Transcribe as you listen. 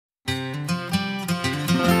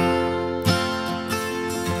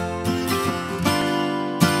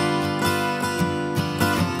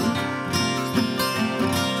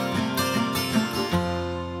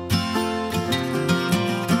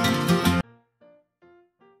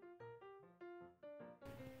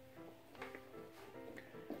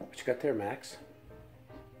you got there, Max?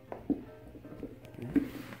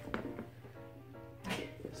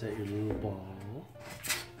 Is that your little ball?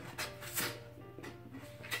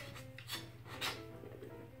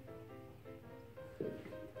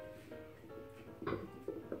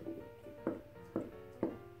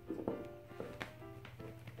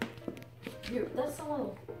 Here, that's a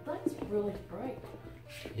little, that's really bright.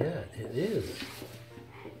 Yeah, it is.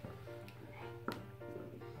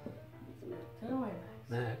 Get away,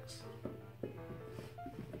 Max.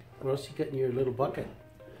 What else you got in your little bucket?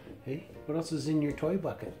 Hey, what else is in your toy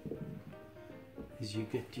bucket? Is you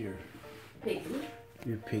get your Piggy.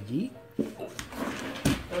 Your piggy. Don't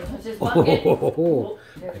touch his bucket. Oh,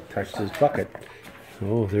 I touched his bucket.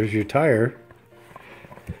 Oh, there's your tire.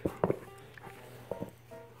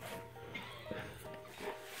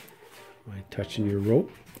 Am I touching your rope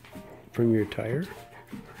from your tire?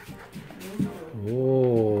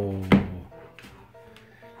 Oh.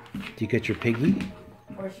 Do you get your piggy?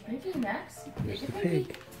 Where's your piggy, Max? Where's the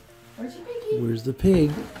pig? Where's your piggy? Where's the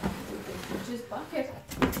pig? Touch his bucket.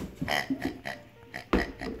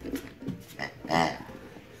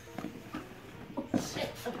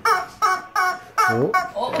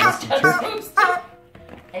 Oh, it's just Rooster.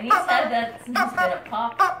 And he said that he's been a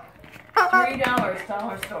pop $3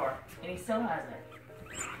 dollar store, and he still has it.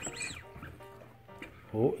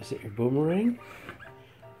 Oh, is it your boomerang?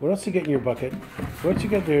 What else you get in your bucket? What you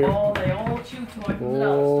got there? Oh, they all chew toy from the dollar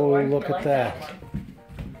Oh, store. look You at like that. one.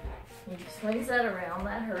 He swings that around,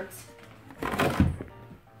 that hurts.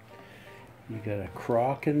 You got a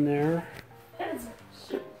croc in there. That's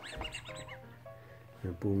A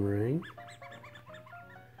boomerang.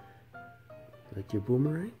 Like your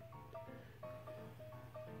boomerang?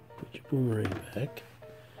 Put your boomerang back.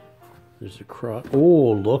 There's a croc.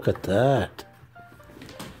 Oh, look at that.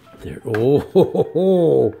 There.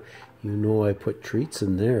 Oh, you know I put treats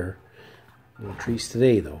in there. No treats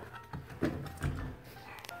today, though.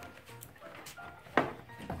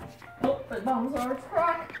 oh, but Mom's our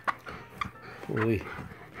crock. Holy.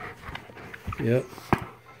 Yep.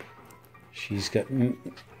 She's got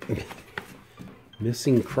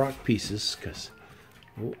missing crock pieces because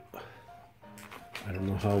oh, I don't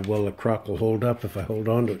know how well a crock will hold up if I hold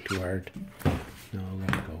on to it too hard. No, I'll let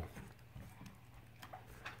it go.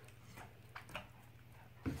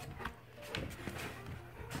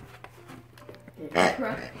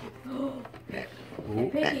 Crock. Oh,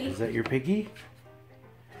 Piggy. is that your piggy?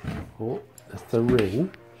 Oh, that's the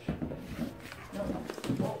ring. No,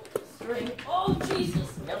 oh, string. Oh, Jesus.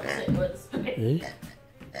 That was it with the string. Eh?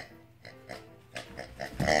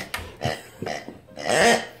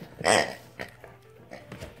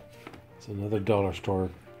 It's another dollar store.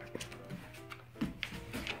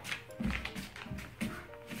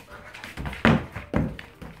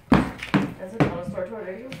 That's a dollar store toy,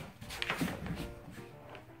 are you?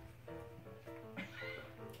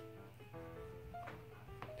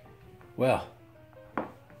 Well,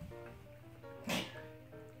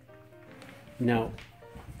 now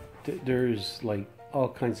there's like all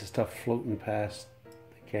kinds of stuff floating past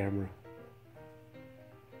the camera.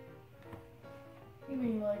 You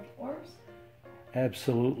mean like orbs?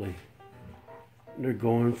 Absolutely. They're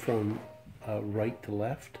going from right to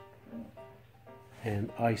left,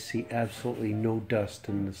 and I see absolutely no dust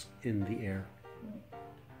in the air.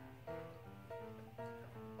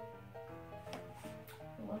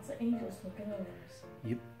 Lots of angels looking over us.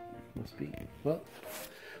 Yep, must be. Well,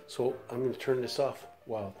 so I'm going to turn this off.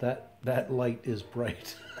 Wow, that light is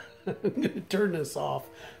bright. I'm going to turn this off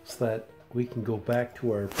so that we can go back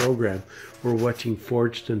to our program. We're watching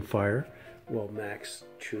Forged in Fire while Max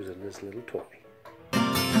choosing this little toy.